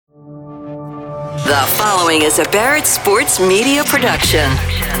The following is a Barrett Sports Media production.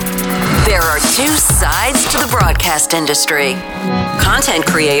 There are two sides to the broadcast industry: content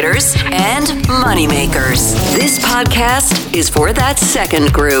creators and moneymakers. This podcast is for that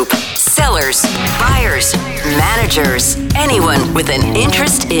second group: sellers, buyers, managers, anyone with an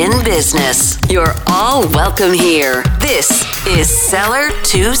interest in business. You're all welcome here. This is Seller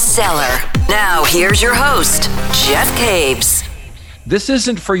to Seller. Now, here's your host, Jeff Cabes. This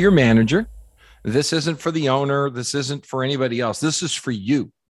isn't for your manager. This isn't for the owner. This isn't for anybody else. This is for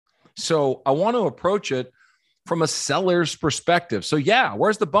you. So I want to approach it from a seller's perspective. So yeah,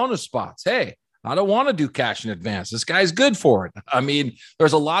 where's the bonus spots? Hey, I don't want to do cash in advance. This guy's good for it. I mean,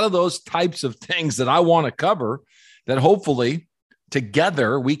 there's a lot of those types of things that I want to cover that hopefully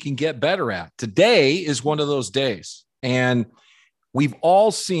together we can get better at. Today is one of those days. And we've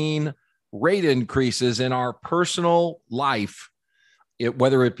all seen rate increases in our personal life,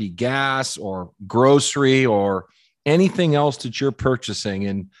 whether it be gas or grocery or anything else that you're purchasing.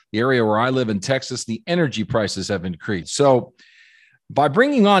 In the area where I live in Texas, the energy prices have increased. So by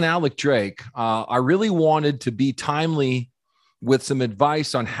bringing on Alec Drake, I really wanted to be timely with some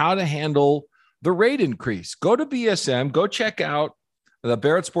advice on how to handle the rate increase. Go to BSM, go check out the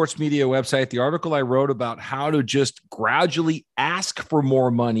Barrett Sports Media website, the article I wrote about how to just gradually ask for more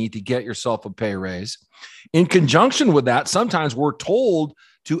money to get yourself a pay raise. In conjunction with that, sometimes we're told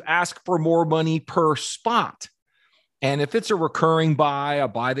to ask for more money per spot. And if it's a recurring buy, a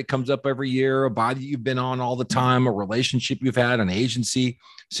buy that comes up every year, a buy that you've been on all the time, a relationship you've had, an agency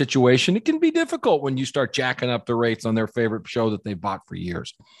situation, it can be difficult when you start jacking up the rates on their favorite show that they've bought for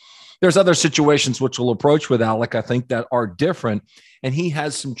years. There's other situations which we'll approach with Alec, I think, that are different. And he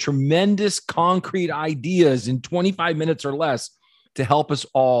has some tremendous concrete ideas in 25 minutes or less to help us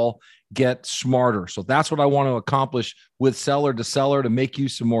all get smarter. So that's what I want to accomplish with Seller to Seller, to make you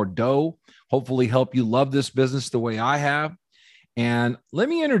some more dough, hopefully help you love this business the way I have. And let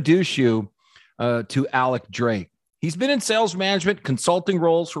me introduce you to Alec Drake. He's been in sales management, consulting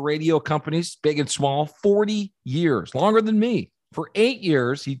roles for radio companies, big and small, 40 years, longer than me. For 8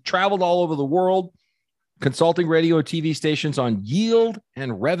 years, he traveled all over the world, consulting radio and TV stations on yield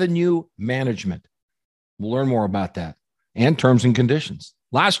and revenue management. We'll learn more about that and terms and conditions.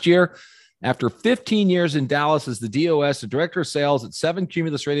 Last year, after 15 years in Dallas as the DOS, the director of sales at 7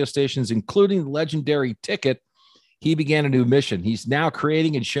 Cumulus radio stations, including the legendary Ticket, he began a new mission. He's now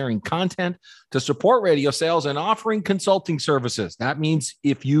creating and sharing content to support radio sales and offering consulting services. That means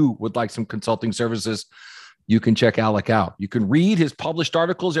if you would like some consulting services, you can check Alec out. You can read his published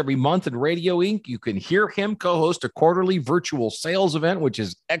articles every month in Radio Inc. You can hear him co-host a quarterly virtual sales event, which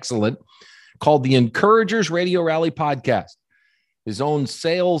is excellent, called the Encouragers Radio Rally Podcast. His own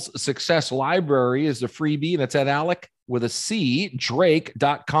sales success library is a freebie, and it's at Alec with a C,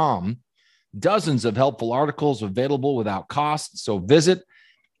 Drake.com. Dozens of helpful articles available without cost. So visit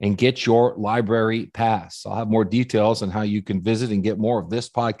and get your library pass. I'll have more details on how you can visit and get more of this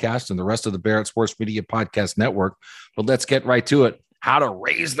podcast and the rest of the Barrett Sports Media Podcast Network. But let's get right to it. How to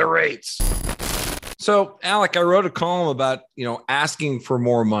raise the rates. So, Alec, I wrote a column about, asking for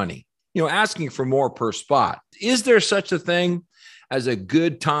more money, asking for more per spot. Is there such a thing as a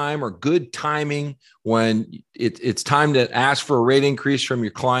good time or good timing when it's time to ask for a rate increase from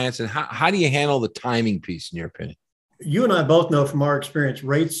your clients? And how do you handle the timing piece, in your opinion? You and I both know from our experience,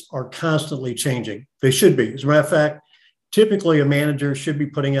 rates are constantly changing. They should be. As a matter of fact, typically a manager should be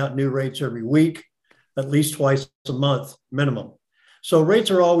putting out new rates every week, at least twice a month minimum. So rates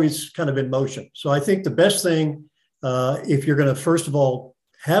are always kind of in motion. So I think the best thing, if you're going to, first of all,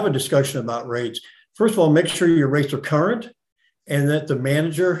 have a discussion about rates, first of all, make sure your rates are current and that the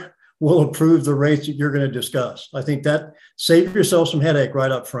manager will approve the rates that you're going to discuss. I think that save yourself some headache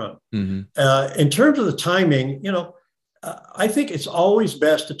right up front. Mm-hmm. In terms of the timing, I think it's always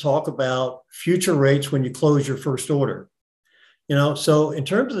best to talk about future rates when you close your first order. So in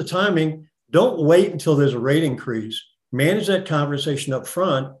terms of the timing, don't wait until there's a rate increase. Manage that conversation up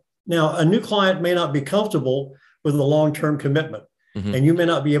front. Now, a new client may not be comfortable with a long-term commitment, mm-hmm. and you may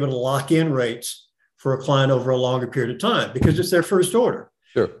not be able to lock in rates for a client over a longer period of time because it's their first order.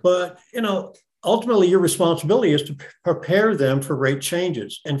 Sure. But, ultimately your responsibility is to prepare them for rate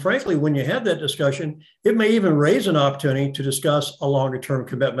changes. And frankly, when you have that discussion, it may even raise an opportunity to discuss a longer term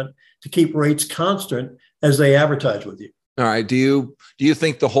commitment to keep rates constant as they advertise with you. All right. Do you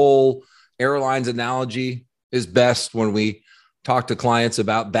think the whole airlines analogy is best when we talk to clients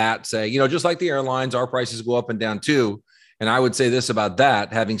about that? Say, just like the airlines, our prices go up and down too. And I would say this about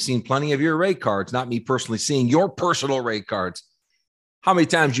that, having seen plenty of your rate cards, not me personally seeing your personal rate cards. How many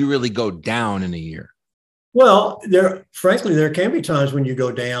times you really go down in a year? Well, there can be times when you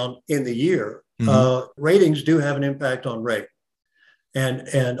go down in the year. ratings do have an impact on rate.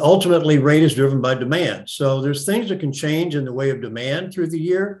 And ultimately, rate is driven by demand. So there's things that can change in the way of demand through the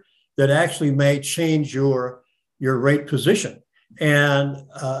year that actually may change your rate position. And,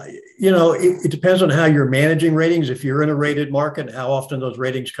 it depends on how you're managing ratings. If you're in a rated market, how often those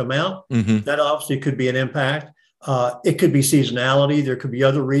ratings come out, that obviously could be an impact. It could be seasonality. There could be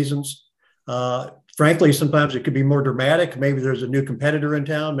other reasons. Frankly, sometimes it could be more dramatic. Maybe there's a new competitor in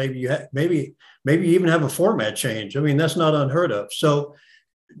town. Maybe you even have a format change. I mean, that's not unheard of. So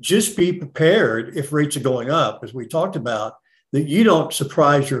just be prepared if rates are going up, as we talked about, that you don't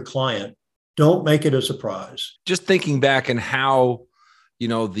surprise your client. Don't make it a surprise. Just thinking back and how,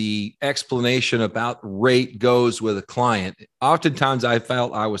 the explanation about rate goes with a client. Oftentimes I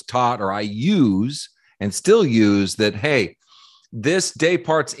felt I was taught, or I use and still use, that, hey, this day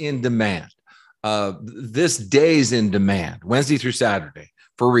part's in demand. This day's in demand, Wednesday through Saturday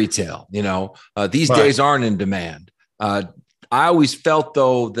for retail. These days aren't in demand. I always felt,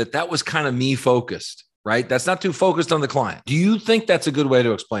 though, that was kind of me focused, right? That's not too focused on the client. Do you think that's a good way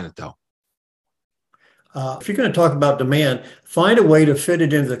to explain it, though? If you're going to talk about demand, find a way to fit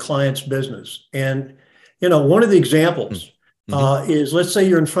it into the client's business. And, one of the examples is, let's say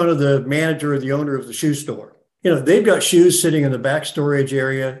you're in front of the manager or the owner of the shoe store. They've got shoes sitting in the back storage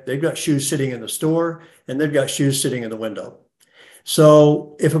area. They've got shoes sitting in the store, and they've got shoes sitting in the window.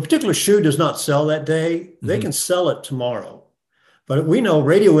 So if a particular shoe does not sell that day, they can sell it tomorrow. But we know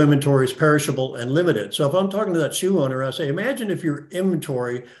radio inventory is perishable and limited. So if I'm talking to that shoe owner, I say, imagine if your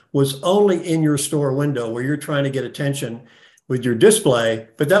inventory was only in your store window where you're trying to get attention with your display,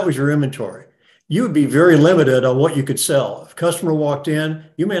 but that was your inventory. You would be very limited on what you could sell. If a customer walked in,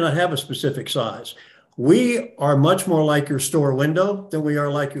 you may not have a specific size. We are much more like your store window than we are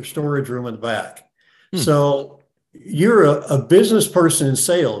like your storage room in the back. So you're a business person in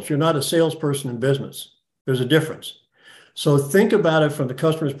sales. You're not a salesperson in business. There's a difference. So think about it from the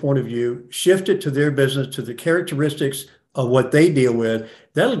customer's point of view, shift it to their business, to the characteristics of what they deal with.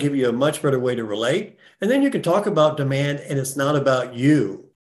 That'll give you a much better way to relate. And then you can talk about demand, and it's not about you.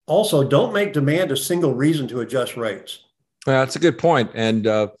 Also, don't make demand a single reason to adjust rates. That's a good point. And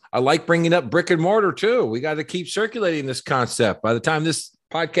I like bringing up brick and mortar too. We got to keep circulating this concept. By the time this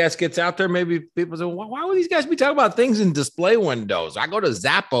podcast gets out there, maybe people say, well, why would these guys be talking about things in display windows? I go to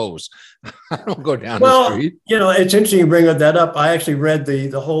Zappos. I don't go down the street. It's interesting you bring that up. I actually read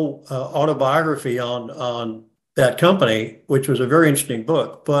the whole autobiography on that company, which was a very interesting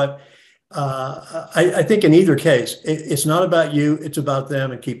book. But I think in either case, it's not about you. It's about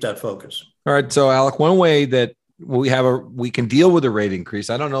them, and keep that focus. All right. So, Alec, one way that we can deal with a rate increase.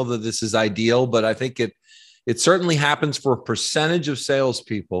 I don't know that this is ideal, but I think it certainly happens for a percentage of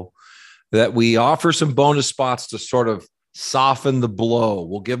salespeople that we offer some bonus spots to sort of soften the blow.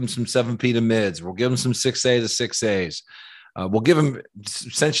 We'll give them some 7P to mids. We'll give them some 6A to 6As. We'll give them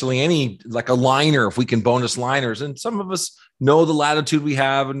essentially like a liner if we can bonus liners. And some of us know the latitude we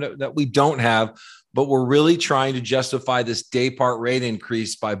have and that we don't have, but we're really trying to justify this day part rate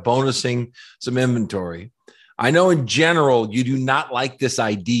increase by bonusing some inventory. I know in general, you do not like this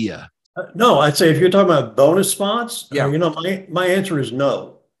idea. No, I'd say if you're talking about bonus spots, my answer is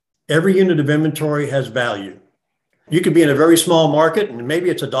no. Every unit of inventory has value. You could be in a very small market and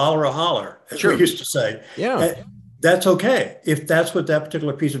maybe it's $1 a holler, as we used to say. Yeah. That's okay if that's what that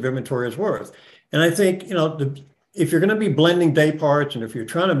particular piece of inventory is worth. And I think, if you're going to be blending day parts and if you're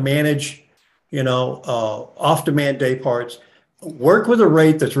trying to manage, off-demand day parts, work with a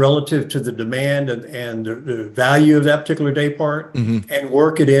rate that's relative to the demand and the value of that particular day part, and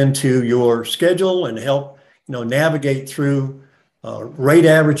work it into your schedule and help, navigate through rate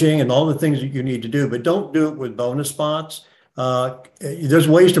averaging and all the things that you need to do. But don't do it with bonus spots. There's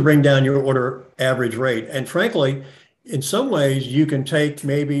ways to bring down your order average rate. And frankly, in some ways, you can take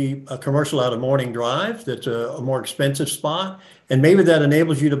maybe a commercial out of morning drive that's a more expensive spot, and maybe that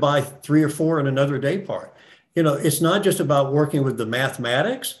enables you to buy 3 or 4 in another day part. It's not just about working with the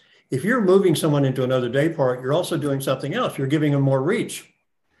mathematics. If you're moving someone into another day part, you're also doing something else. You're giving them more reach.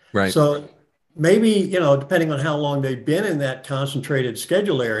 Right. So maybe, depending on how long they've been in that concentrated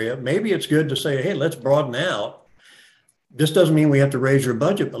schedule area, maybe it's good to say, hey, let's broaden out. This doesn't mean we have to raise your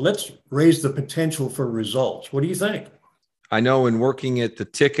budget, but let's raise the potential for results. What do you think? I know in working at the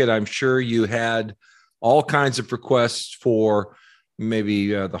ticket, I'm sure you had all kinds of requests for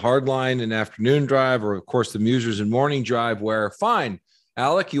maybe the hard line and afternoon drive, or of course the musers and morning drive, where fine,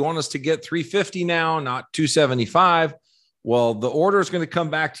 Alec, you want us to get 350 now, not 275. Well, the order is going to come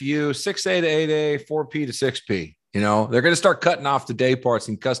back to you 6A to 8A, 4P to 6P. They're going to start cutting off the day parts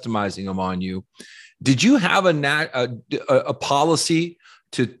and customizing them on you. Did you have a policy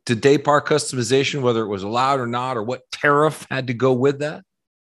to day part customization, whether it was allowed or not, or what tariff had to go with that?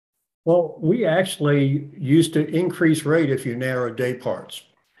 Well, we actually used to increase rate if you narrow day parts.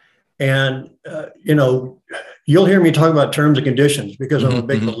 And, you'll hear me talk about terms and conditions because I'm a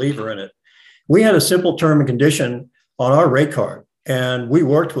big believer in it. We had a simple term and condition on our rate card, and we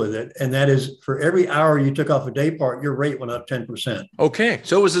worked with it. And that is, for every hour you took off a day part, your rate went up 10%. Okay.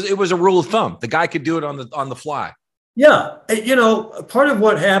 So it was a rule of thumb. The guy could do it on the fly. Yeah. Part of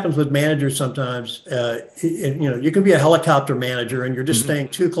what happens with managers sometimes, you can be a helicopter manager and you're just staying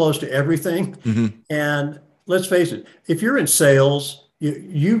too close to everything. And let's face it, if you're in sales,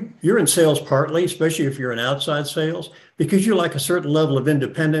 you're in sales partly, especially if you're in outside sales, because you like a certain level of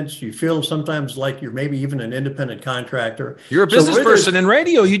independence. You feel sometimes like you're maybe even an independent contractor. You're a business person in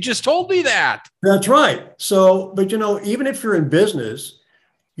radio. You just told me that. That's right. So, but even if you're in business,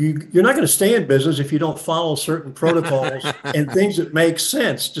 you're not going to stay in business if you don't follow certain protocols and things that make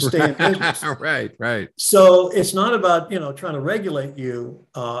sense to stay in business. Right. So it's not about, trying to regulate you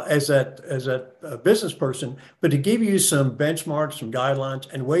as that business person, but to give you some benchmarks, some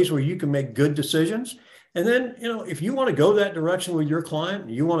guidelines, and ways where you can make good decisions. And then, if you want to go that direction with your client,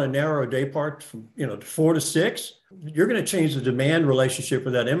 and you want to narrow a day part from, 4 to 6, you're going to change the demand relationship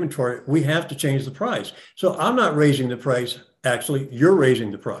with that inventory. We have to change the price. So I'm not raising the price. Actually, you're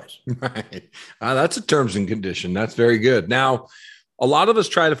raising the price. Right. That's a terms and condition. That's very good. Now, a lot of us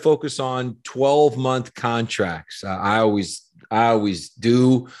try to focus on 12-month contracts. I always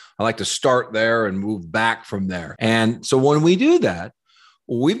do. I like to start there and move back from there. And so when we do that,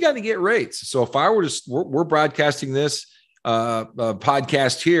 we've got to get rates. So if I were to, we're broadcasting this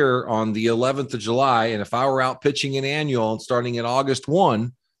podcast here on the 11th of July. And if I were out pitching an annual and starting at August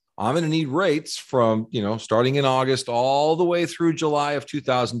 1, I'm going to need rates from, starting in August all the way through July of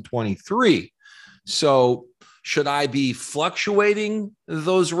 2023. So should I be fluctuating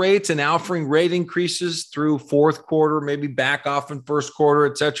those rates and offering rate increases through fourth quarter, maybe back off in first quarter,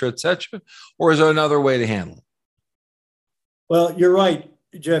 et cetera, or is there another way to handle it? Well, you're right,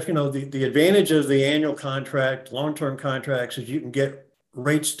 Jeff. The advantage of the annual contract, long-term contracts, is you can get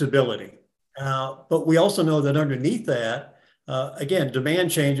rate stability. But we also know that underneath that, again,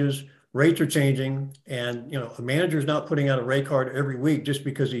 demand changes, rates are changing, and a manager is not putting out a rate card every week just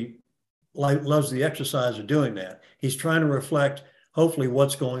because he loves the exercise of doing that. He's trying to reflect, hopefully,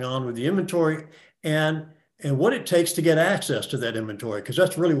 what's going on with the inventory and what it takes to get access to that inventory, because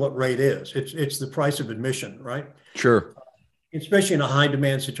that's really what rate is. It's the price of admission, right? Sure. Especially in a high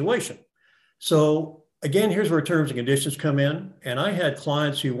demand situation. So again, here's where terms and conditions come in. And I had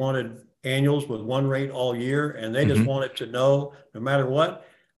clients who wanted annuals with one rate all year, and they just wanted to know, no matter what,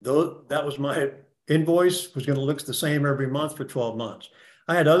 though that was my invoice was going to look the same every month for 12 months.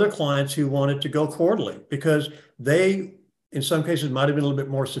 I had other clients who wanted to go quarterly because they, in some cases, might have been a little bit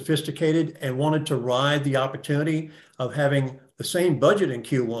more sophisticated and wanted to ride the opportunity of having the same budget in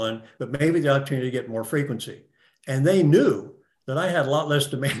Q1, but maybe the opportunity to get more frequency. And they knew that I had a lot less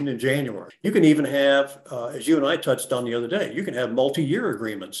demand in January. You can even have, as you and I touched on the other day, you can have multi-year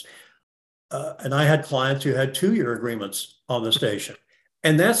agreements. And I had clients who had 2-year agreements on the station.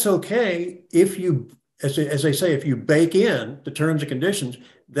 And that's okay if you, as they say, if you bake in the terms and conditions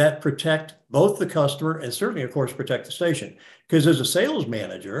that protect both the customer and certainly, of course, protect the station. Because as a sales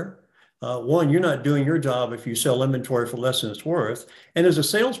manager, one, you're not doing your job if you sell inventory for less than it's worth. And as a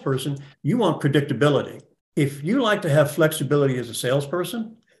salesperson, you want predictability. If you like to have flexibility as a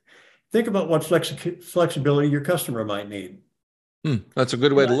salesperson, think about what flexibility your customer might need. That's a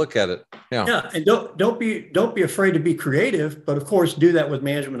good way to look at it. Yeah. And don't be afraid to be creative, but of course do that with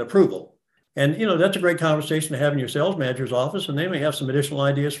management approval. And that's a great conversation to have in your sales manager's office, and they may have some additional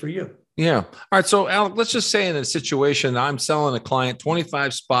ideas for you. Yeah. All right. So Alec, let's just say in a situation, I'm selling a client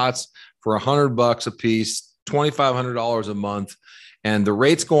 25 spots for $100 a piece, $2,500 a month, and the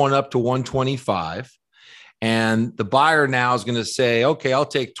rate's going up to 125. And the buyer now is going to say, okay, I'll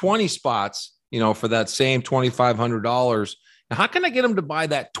take 20 spots, for that same $2,500. Now, how can I get them to buy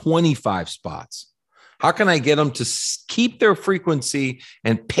that 25 spots? How can I get them to keep their frequency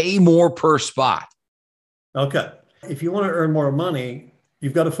and pay more per spot? Okay. If you want to earn more money,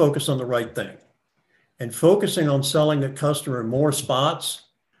 you've got to focus on the right thing. And focusing on selling the customer more spots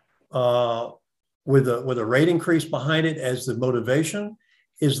with a rate increase behind it as the motivation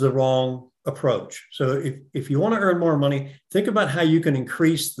is the wrong approach. So if you want to earn more money, think about how you can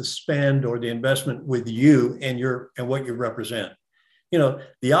increase the spend or the investment with you and what you represent. The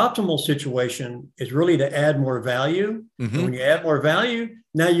optimal situation is really to add more value. Mm-hmm. And when you add more value,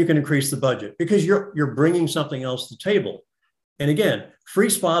 now you can increase the budget because you're bringing something else to the table. And again, free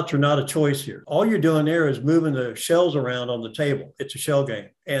spots are not a choice here. All you're doing there is moving the shells around on the table. It's a shell game.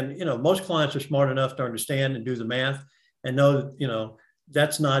 And, most clients are smart enough to understand and do the math and know that,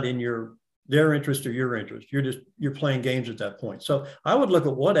 that's not in their interest or your interest. You're playing games at that point. So I would look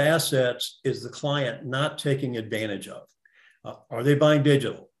at what assets is the client not taking advantage of. Are they buying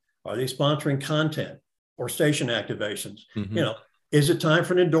digital? Are they sponsoring content or station activations? Mm-hmm. Is it time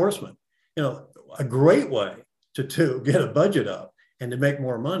for an endorsement? A great way to get a budget up and to make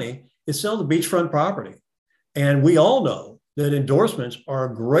more money is sell the beachfront property. And we all know that endorsements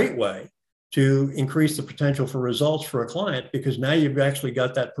are a great way to increase the potential for results for a client, because now you've actually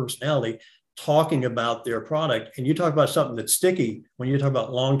got that personality talking about their product. And you talk about something that's sticky when you talk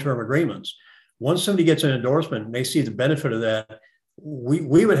about long-term agreements. Once somebody gets an endorsement and they see the benefit of that,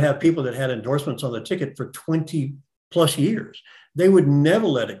 we would have people that had endorsements on the ticket for 20 plus years. They would never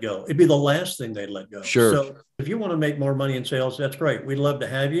let it go. It'd be the last thing they'd let go. Sure. So if you want to make more money in sales, that's great. We'd love to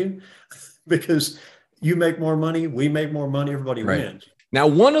have you because you make more money, we make more money, everybody wins. Now,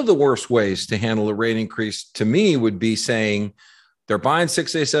 one of the worst ways to handle a rate increase to me would be saying they're buying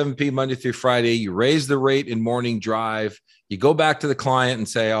 6A, 7P Monday through Friday. You raise the rate in morning drive. You go back to the client and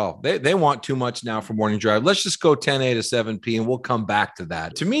say, oh, they want too much now for morning drive. Let's just go 10A to 7P and we'll come back to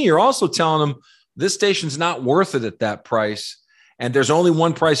that. To me, you're also telling them this station's not worth it at that price. And there's only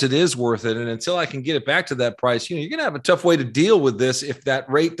one price it is worth it. And until I can get it back to that price, you're going to have a tough way to deal with this if that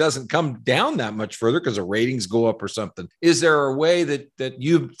rate doesn't come down that much further because the ratings go up or something. Is there a way that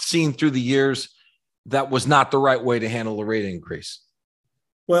you've seen through the years that was not the right way to handle a rate increase?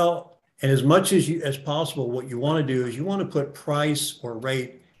 Well, and as much as possible, what you want to do is you want to put price or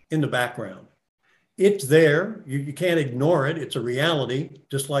rate in the background. It's there. You can't ignore it. It's a reality,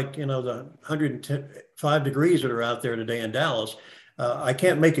 just like, the 105 degrees that are out there today in Dallas. I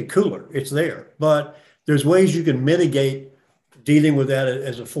can't make it cooler. It's there. But there's ways you can mitigate dealing with that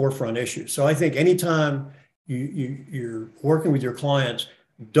as a forefront issue. So I think anytime you're working with your clients,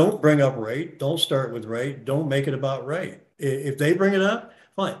 don't bring up rate. Don't start with rate. Don't make it about rate. If they bring it up,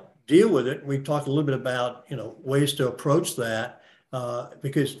 fine. Deal with it. We've talked a little bit about, ways to approach that.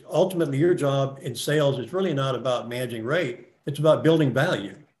 Because ultimately your job in sales is really not about managing rate. It's about building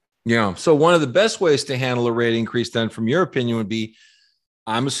value. Yeah. So one of the best ways to handle a rate increase then, from your opinion, would be,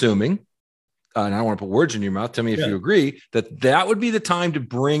 I'm assuming, and I don't want to put words in your mouth, tell me if you agree, that would be the time to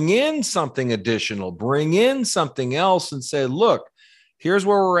bring in something additional, bring in something else and say, look, here's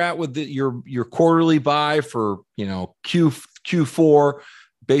where we're at with your quarterly buy for, Q4.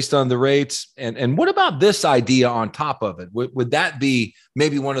 Based on the rates. And what about this idea on top of it? Would that be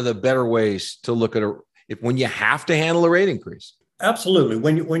maybe one of the better ways to look at when you have to handle a rate increase? Absolutely.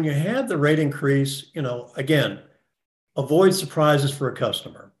 When you have the rate increase, again, avoid surprises for a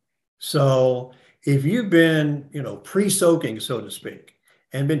customer. So if you've been, pre-soaking, so to speak,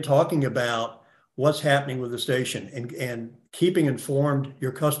 and been talking about what's happening with the station and keeping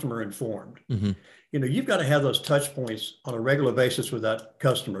your customer informed, mm-hmm. You've got to have those touch points on a regular basis with that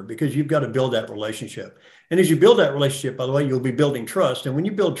customer because you've got to build that relationship. And as you build that relationship, by the way, you'll be building trust. And when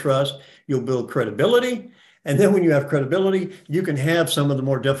you build trust, you'll build credibility. And then when you have credibility, you can have some of the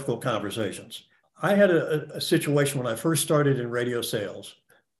more difficult conversations. I had a situation when I first started in radio sales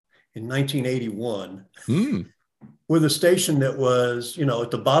in 1981 with a station that was,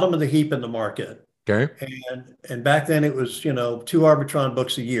 at the bottom of the heap in the market. Okay. And back then it was, 2 Arbitron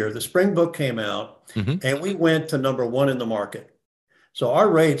books a year. The spring book came out and we went to number 1 in the market. So our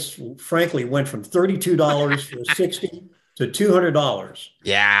rates, frankly, went from $32 to $60 to $200.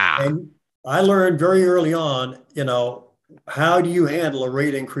 Yeah. And I learned very early on, how do you handle a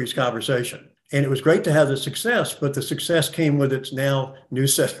rate increase conversation? And it was great to have the success, but the success came with its now new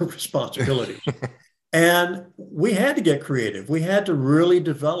set of responsibilities. And we had to get creative. We had to really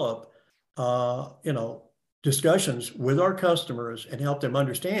develop discussions with our customers and help them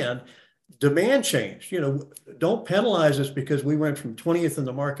understand demand change. Don't penalize us because we went from 20th in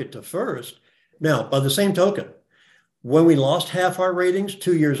the market to first. Now, by the same token, when we lost half our ratings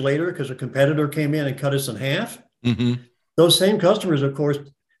 2 years later because a competitor came in and cut us in half, those same customers, of course,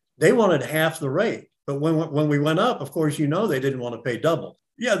 they wanted half the rate. But when we went up, of course, they didn't want to pay double.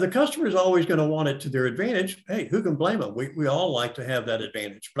 Yeah, the customer is always going to want it to their advantage. Hey, who can blame them? We all like to have that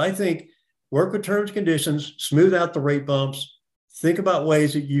advantage. But I think work with terms and conditions, smooth out the rate bumps, think about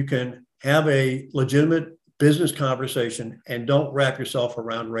ways that you can have a legitimate business conversation and don't wrap yourself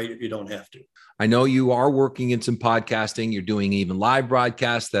around rate if you don't have to. I know you are working in some podcasting. You're doing even live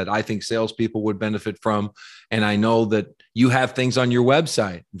broadcasts that I think salespeople would benefit from. And I know that you have things on your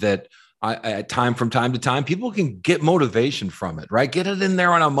website that from time to time, people can get motivation from it, right? Get it in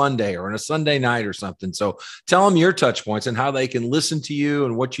there on a Monday or on a Sunday night or something. So tell them your touch points and how they can listen to you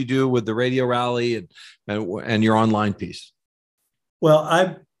and what you do with the radio rally and your online piece. Well,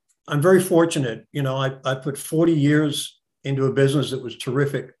 I'm very fortunate. I put 40 years into a business that was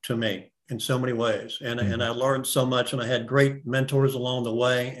terrific to me in so many ways. And I learned so much, and I had great mentors along the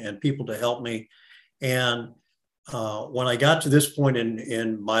way and people to help me. And when I got to this point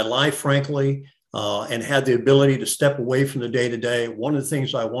in my life, frankly, and had the ability to step away from the day-to-day, one of the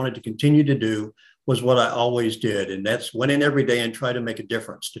things I wanted to continue to do was what I always did. And that's went in every day and try to make a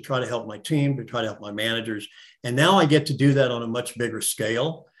difference, to try to help my team, to try to help my managers. And now I get to do that on a much bigger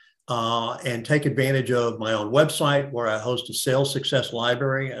scale and take advantage of my own website, where I host a sales success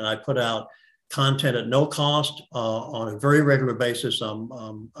library, and I put out content at no cost on a very regular basis.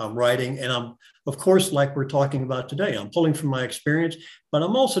 I'm writing, and I'm, of course, like we're talking about today, I'm pulling from my experience, but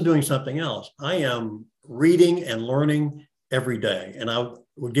I'm also doing something else. I am reading and learning every day. And I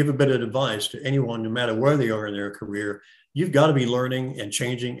would give a bit of advice to anyone, no matter where they are in their career. You've got to be learning and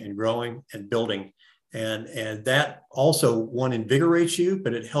changing and growing and building. And that also, one, invigorates you,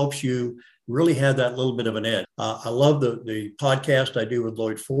 but it helps you really have that little bit of an edge. I love the podcast I do with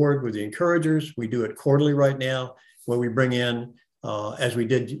Lloyd Ford, with the Encouragers. We do it quarterly right now, where we bring in, as we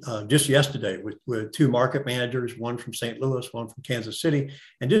did just yesterday with two market managers, one from St. Louis, one from Kansas City,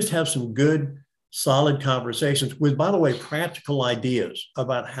 and just have some good, solid conversations with, by the way, practical ideas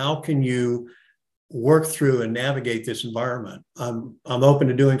about how can you work through and navigate this environment. I'm open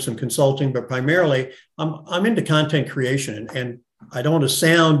to doing some consulting, but primarily I'm into content creation, and I don't want to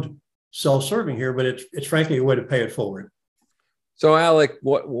sound self-serving here, but it's frankly a way to pay it forward. So Alec,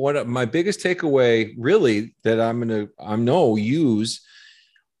 what my biggest takeaway really that I know use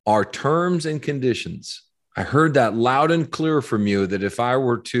are terms and conditions. I heard that loud and clear from you, that if I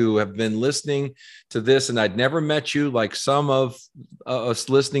were to have been listening to this and I'd never met you, like some of us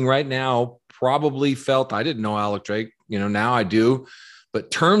listening right now probably felt, I didn't know Alec Drake, now I do, but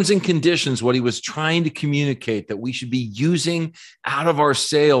terms and conditions, what he was trying to communicate, that we should be using out of our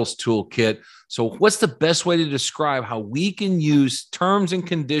sales toolkit. So what's the best way to describe how we can use terms and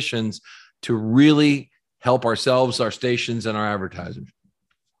conditions to really help ourselves, our stations, and our advertisers?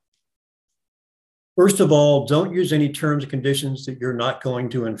 First of all, don't use any terms and conditions that you're not going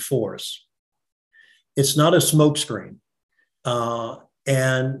to enforce. It's not a smokescreen.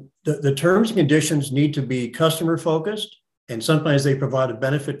 And the terms and conditions need to be customer focused. And sometimes they provide a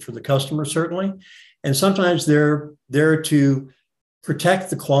benefit for the customer, certainly. And sometimes they're there to protect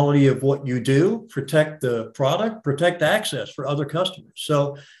the quality of what you do, protect the product, protect access for other customers.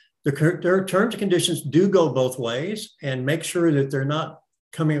 So their terms and conditions do go both ways, and make sure that they're not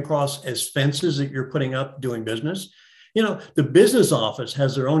coming across as fences that you're putting up doing business. The business office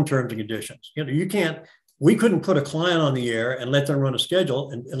has their own terms and conditions. We couldn't put a client on the air and let them run a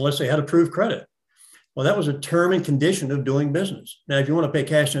schedule unless they had approved credit. Well, that was a term and condition of doing business. Now, if you want to pay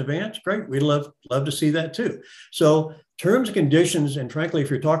cash in advance, great. We'd love to see that too. So terms and conditions, and frankly, if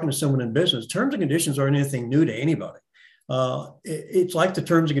you're talking to someone in business, terms and conditions aren't anything new to anybody. It's like the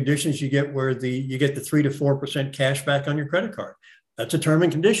terms and conditions you get where you get the 3 to 4% cash back on your credit card. That's a term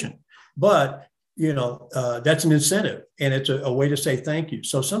and condition, but that's an incentive, and it's a way to say thank you.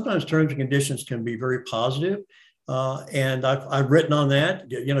 So sometimes terms and conditions can be very positive. And I've written on that.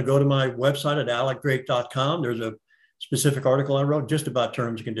 Go to my website at alecdrake.com. There's a specific article I wrote just about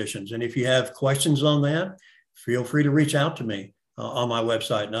terms and conditions. And if you have questions on that, feel free to reach out to me on my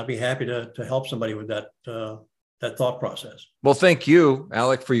website, and I'll be happy to help somebody with that thought process. Well, thank you,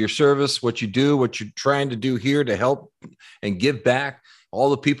 Alec, for your service, what you do, what you're trying to do here to help and give back all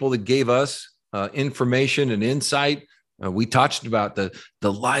the people that gave us information and insight. We touched about the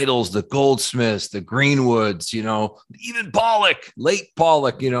Lytles, the Goldsmiths, the Greenwoods, even late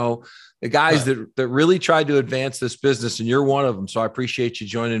Pollock, the guys that really tried to advance this business, and you're one of them. So I appreciate you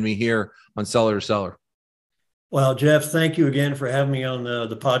joining me here on Seller to Seller. Well, Jeff, thank you again for having me on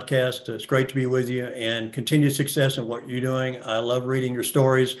the podcast. It's great to be with you, and continued success in what you're doing. I love reading your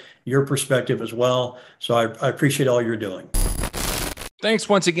stories, your perspective as well. So I appreciate all you're doing. Thanks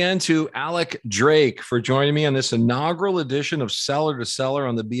once again to Alec Drake for joining me on this inaugural edition of Seller to Seller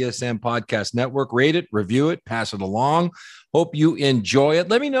on the BSM Podcast Network. Rate it, review it, pass it along. Hope you enjoy it.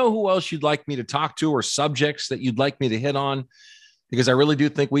 Let me know who else you'd like me to talk to or subjects that you'd like me to hit on, because I really do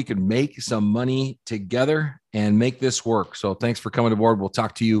think we can make some money together and make this work. So thanks for coming aboard. We'll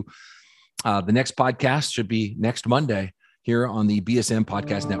talk to you. The next podcast should be next Monday here on the BSM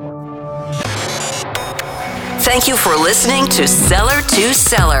Podcast Network. Thank you for listening to Seller to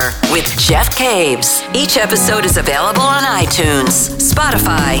Seller with Jeff Caves. Each episode is available on iTunes,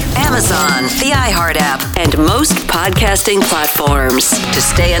 Spotify, Amazon, the iHeart app, and most podcasting platforms. To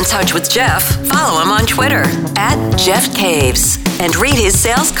stay in touch with Jeff, follow him on Twitter @Jeff Caves and read his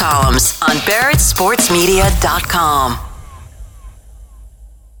sales columns on BarrettSportsMedia.com.